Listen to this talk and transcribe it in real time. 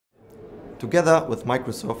Together with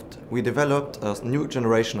Microsoft, we developed a new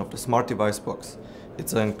generation of the SmartDevice-Box.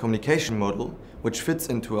 It's a communication module which fits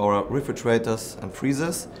into our refrigerators and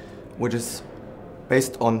freezers, which is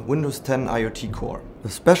based on Windows 10 IoT Core. The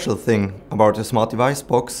special thing about the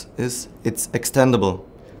SmartDevice-Box is it's extendable,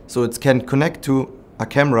 so it can connect to a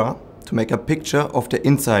camera to make a picture of the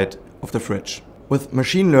inside of the fridge. With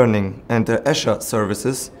machine learning and the Azure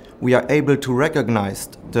services, we are able to recognize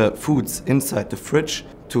the foods inside the fridge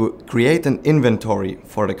to create an inventory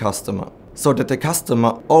for the customer, so that the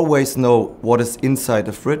customer always knows what is inside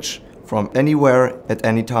the fridge from anywhere at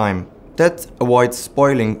any time. That avoids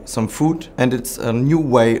spoiling some food, and it's a new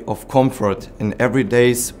way of comfort in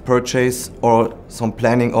everyday's purchase or some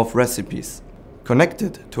planning of recipes.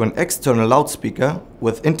 Connected to an external loudspeaker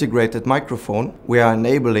with integrated microphone, we are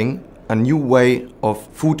enabling a new way of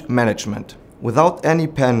food management. Without any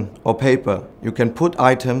pen or paper, you can put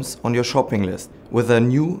items on your shopping list with a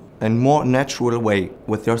new and more natural way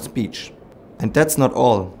with your speech. And that's not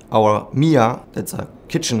all. Our Mia, that's a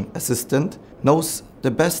kitchen assistant, knows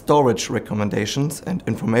the best storage recommendations and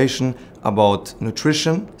information about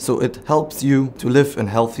nutrition, so it helps you to live a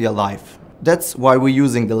healthier life. That's why we're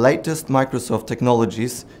using the latest Microsoft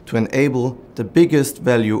technologies to enable the biggest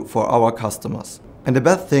value for our customers. And the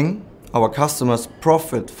best thing, our customers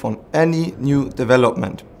profit from any new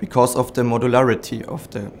development because of the modularity of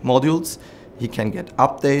the modules. He can get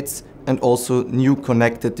updates and also new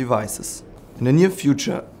connected devices. In the near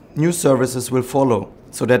future, new services will follow,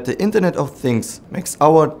 so that the Internet of Things makes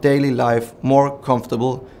our daily life more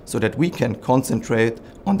comfortable, so that we can concentrate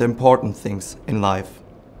on the important things in life.